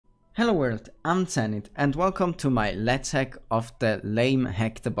Hello world, I'm Zenit and welcome to my Let's Hack of the lame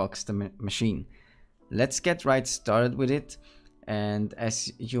Hack the Box machine. Let's get right started with it, and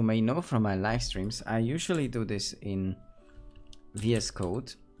as you may know from my live streams, I usually do this in VS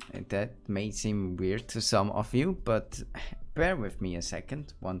Code. That may seem weird to some of you, but bear with me a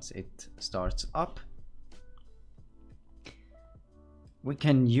second once it starts up. We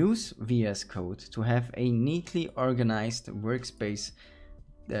can use VS Code to have a neatly organized workspace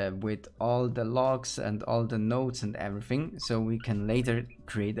with all the logs and all the notes and everything, so we can later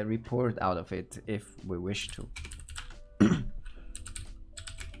create a report out of it if we wish to.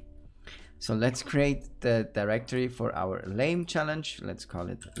 So let's create the directory for our lame challenge. Let's call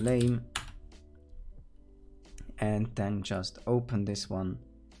it lame, and then just open this one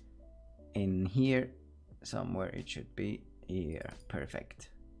in here somewhere. It should be here. Perfect.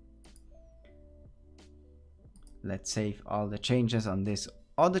 Let's save all the changes on this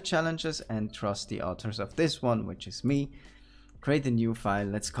other challenges and trust the authors of this one, which is me. Create a new file.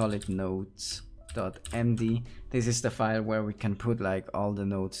 Let's call it notes.md. This is the file where we can put like all the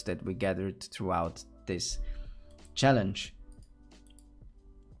notes that we gathered throughout this challenge.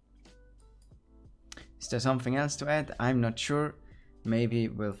 Is there something else to add? I'm not sure. Maybe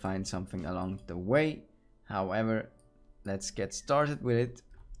we'll find something along the way. However, let's get started with it.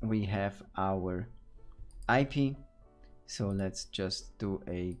 We have our IP. So let's just do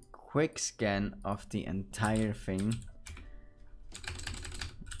a quick scan of the entire thing.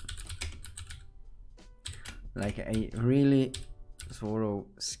 Like a really thorough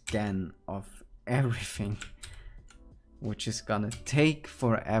scan of everything, which is gonna take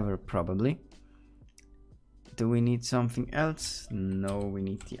forever probably. Do we need something else? No, we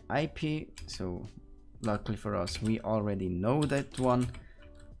need the IP. So luckily for us, we already know that one.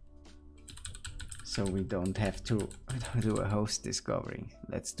 So we don't have to do a host discovery.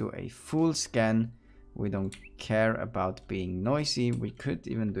 Let's do a full scan. We don't care about being noisy. We could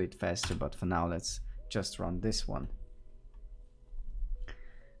even do it faster, but for now, let's just run this one.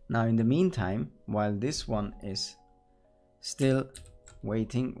 Now, in the meantime, while this one is still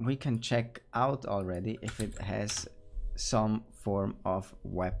waiting, we can check out already if it has some form of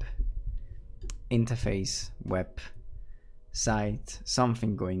web interface, web site,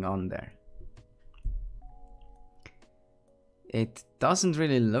 something going on there. It doesn't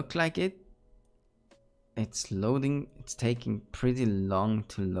really look like it. It's loading. It's taking pretty long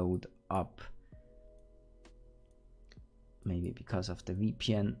to load up. Maybe because of the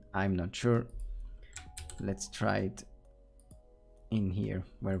VPN. I'm not sure. Let's try it in here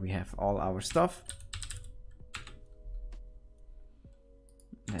where we have all our stuff.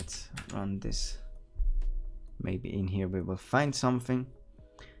 Let's run this. Maybe in here we will find something.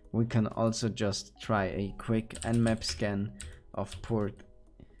 We can also just try a quick nmap scan of port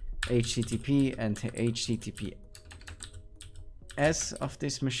HTTP and HTTPS of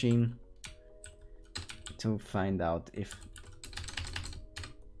this machine to find out if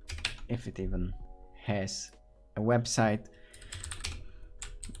it even has a website.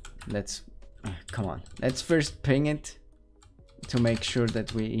 Let's come on, let's first ping it to make sure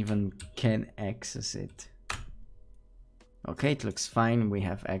that we even can access it. Okay, it looks fine. We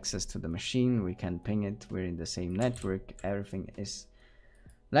have access to the machine. We can ping it. We're in the same network. Everything is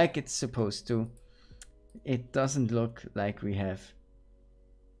like it's supposed to. It doesn't look like we have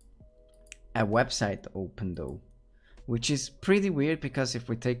a website open though, which is pretty weird because if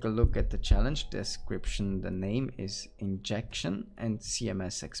we take a look at the challenge description, the name is injection and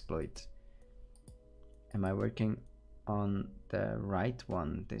CMS exploit. Am I working on the right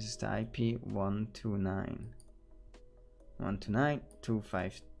one? This is the IP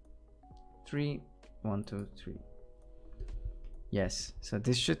 129.253.123. Yes, so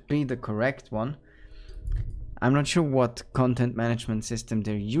this should be the correct one. I'm not sure what content management system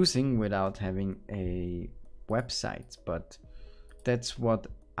they're using without having a website, but that's what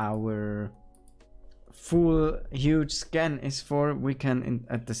our full huge scan is for. We can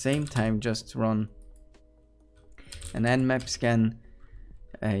at the same time just run an nmap scan,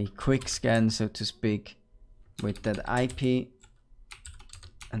 a quick scan so to speak, with that IP,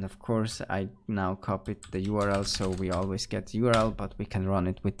 and of course I now copied the URL so we always get the URL, but we can run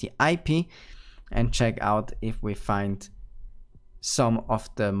it with the IP and check out if we find some of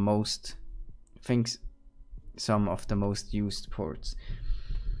the most used ports.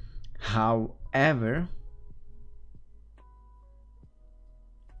 However,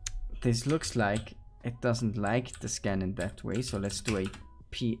 this looks like it doesn't like the scan in that way, so let's do a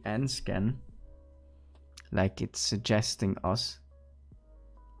PN scan like it's suggesting us.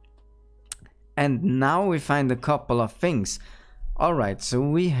 And now we find a couple of things. All right, so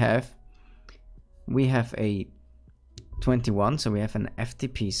we have a 21, so we have an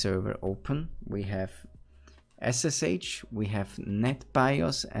FTP server open. We have SSH, we have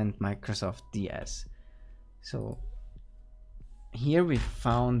NetBIOS and Microsoft DS. So here we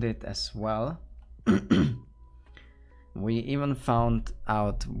found it as well. We even found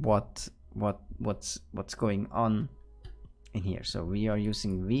out what's going on in here. So we are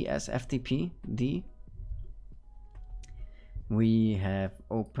using VSFTPD. We have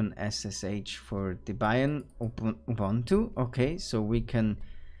OpenSSH for Debian, Ubuntu. Okay, so we can,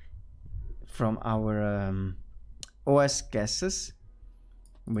 from our OS guesses,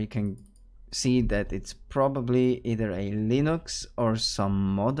 we can see that it's probably either a Linux or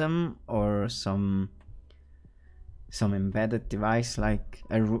some modem or some embedded device like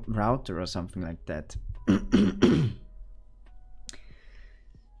a router or something like that.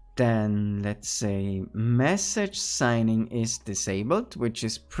 Then let's say message signing is disabled, which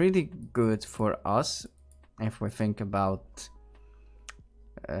is pretty good for us if we think about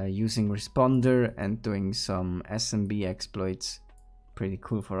using responder and doing some SMB exploits. Pretty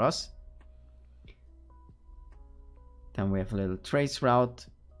cool for us. Then we have a little trace route.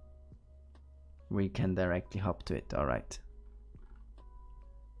 We can directly hop to it. All right.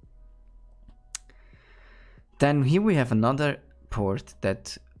 Then here we have another port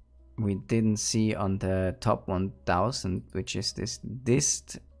that we didn't see on the top 1000, which is this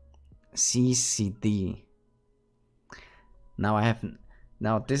dist CCD.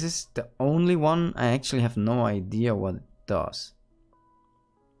 Now this is the only one I actually have no idea what it does.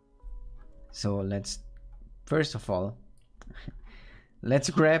 So let's first of all let's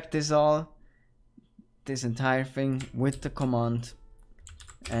grab this entire thing with the command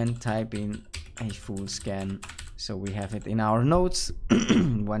and type in a full scan, so we have it in our notes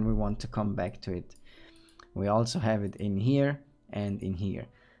when we want to come back to it. We also have it in here and in here.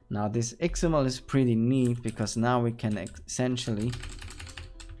 Now this XML is pretty neat because now we can essentially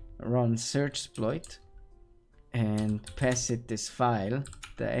run searchsploit and pass it this file,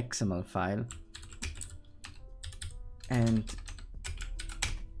 the XML file, and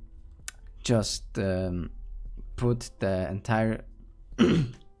just put the entire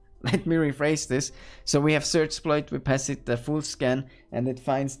let me rephrase this. So we have searchsploit, we pass it the full scan and it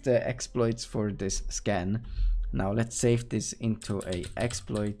finds the exploits for this scan. Now let's save this into a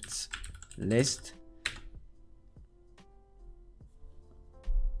exploits list.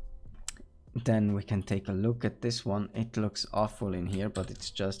 Then we can take a look at this one. It looks awful in here, but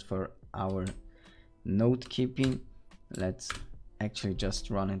it's just for our note keeping. Let's actually just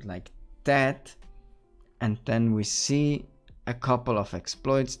run it like that, and then we see a couple of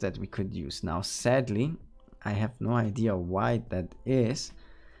exploits that we could use. Now sadly I have no idea why that is,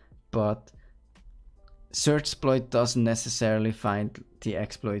 but searchsploit doesn't necessarily find the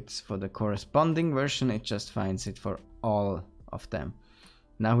exploits for the corresponding version, it just finds it for all of them.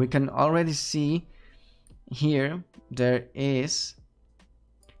 Now we can already see here there is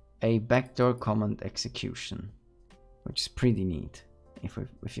a backdoor command execution, which is pretty neat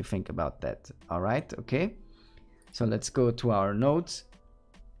if you think about that. All right, okay, so let's go to our nodes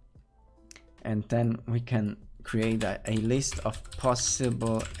and then we can create a list of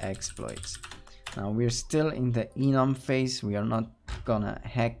possible exploits. Now we're still in the enum phase, we are not gonna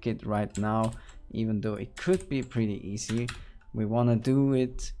hack it right now, even though it could be pretty easy. We want to do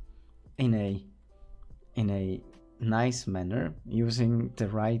it in a nice manner using the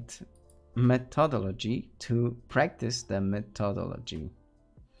right methodology to practice the methodology.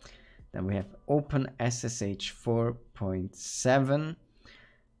 Then we have OpenSSH 4.7.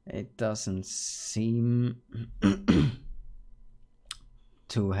 It doesn't seem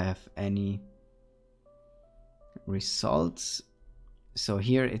to have any results. So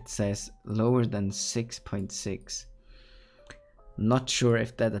here it says lower than 6.6. Not sure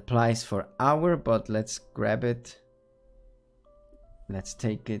if that applies for our, but let's grab it. Let's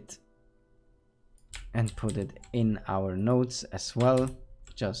take it and put it in our notes as well,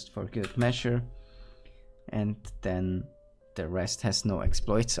 just for good measure. And then the rest has no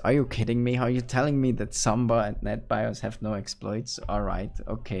exploits. Are you kidding me? Are you telling me that Samba and NetBIOS have no exploits? All right,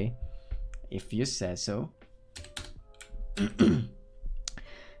 okay, if you say so.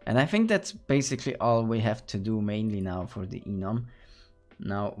 And I think that's basically all we have to do mainly now for the enum.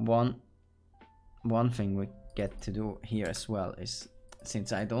 Now one thing we get to do here as well is,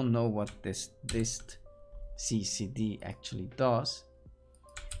 since I don't know what this dist CCD actually does,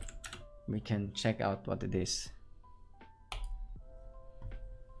 we can check out what it is.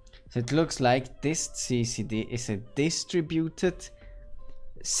 So it looks like dist CCD is a distributed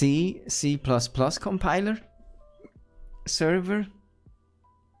C++ compiler. server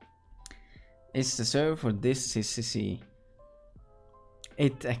is the server for this CCC.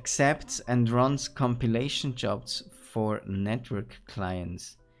 It accepts and runs compilation jobs for network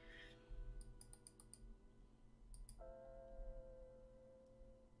clients.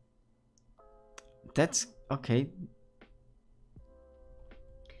 That's okay.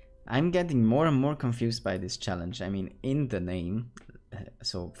 I'm getting more and more confused by this challenge. I mean, in the name,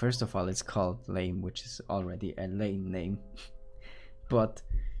 so first of all, it's called lame, which is already a lame name. But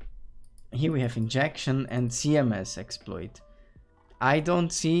here we have injection and CMS exploit. I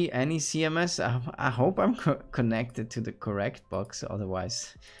don't see any CMS. I hope I'm connected to the correct box,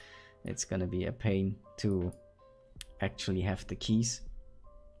 otherwise it's gonna be a pain to actually have the keys,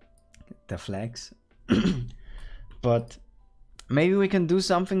 the flags. But maybe we can do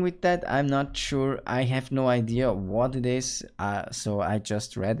something with that. I'm not sure. I have no idea what it is. So I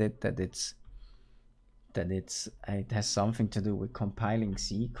just read it that it has something to do with compiling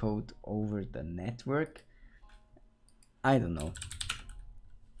C code over the network. I don't know.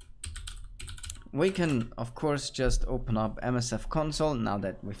 We can of course just open up MSF console now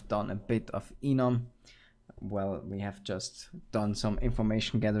that we've done a bit of enum. Well, we have just done some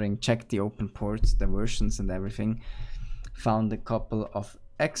information gathering, checked the open ports, the versions and everything, found a couple of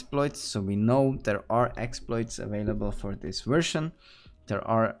exploits, so we know there are exploits available for this version. There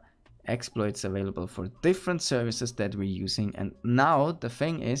are exploits available for different services that we're using, and now the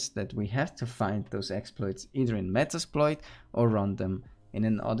thing is that we have to find those exploits either in Metasploit or run them in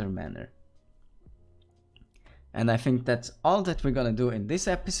another manner. And I think that's all that we're gonna do in this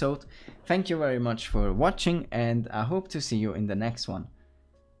episode. Thank you very much for watching, and I hope to see you in the next one.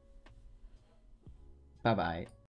 Bye bye.